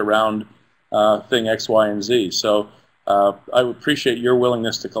research around thing X, Y, and Z. So I would appreciate your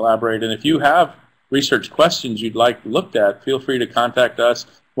willingness to collaborate. And if you have research questions you'd like looked at, feel free to contact us.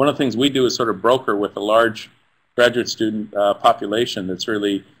 One of the things we do is sort of broker with a large graduate student population that's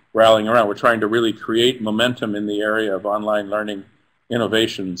really rallying around. We're trying to really create momentum in the area of online learning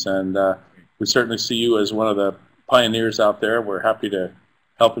innovations. And we certainly see you as one of the pioneers out there. We're happy to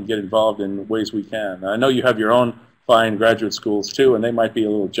help and get involved in ways we can. I know you have your own fine graduate schools too, and they might be a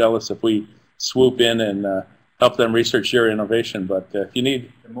little jealous if we swoop in and help them research your innovation. But if you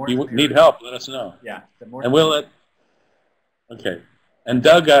need help, let us know. Yeah. And we'll okay. And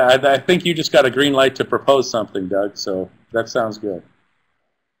Doug, I think you just got a green light to propose something, Doug. So that sounds good.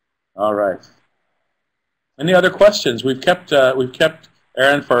 All right. Any other questions? We've kept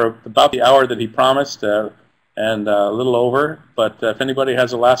Aaron for about the hour that he promised, and a little over. But if anybody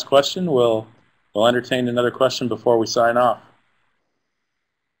has a last question, we'll entertain another question before we sign off.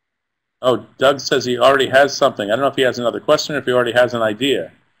 Oh, Doug says he already has something. I don't know if he has another question or if he already has an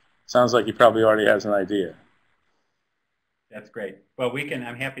idea. Sounds like he probably already has an idea. That's great. Well,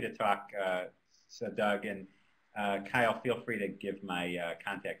 I'm happy to talk. So Doug and Kyle, feel free to give my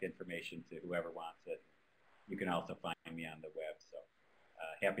contact information to whoever wants it. You can also find me on the web. So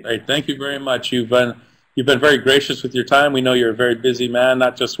happy to. Great. Thank you very much. You've been very gracious with your time. We know you're a very busy man,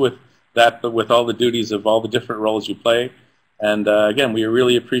 not just with that, but with all the duties of all the different roles you play. And again, we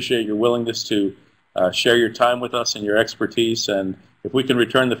really appreciate your willingness to share your time with us and your expertise. And if we can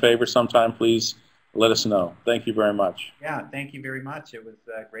return the favor sometime, please let us know. Thank you very much. Yeah, thank you very much. It was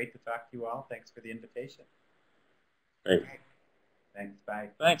great to talk to you all. Thanks for the invitation. Great. Thanks. Bye.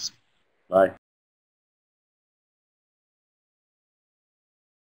 Thanks. Bye.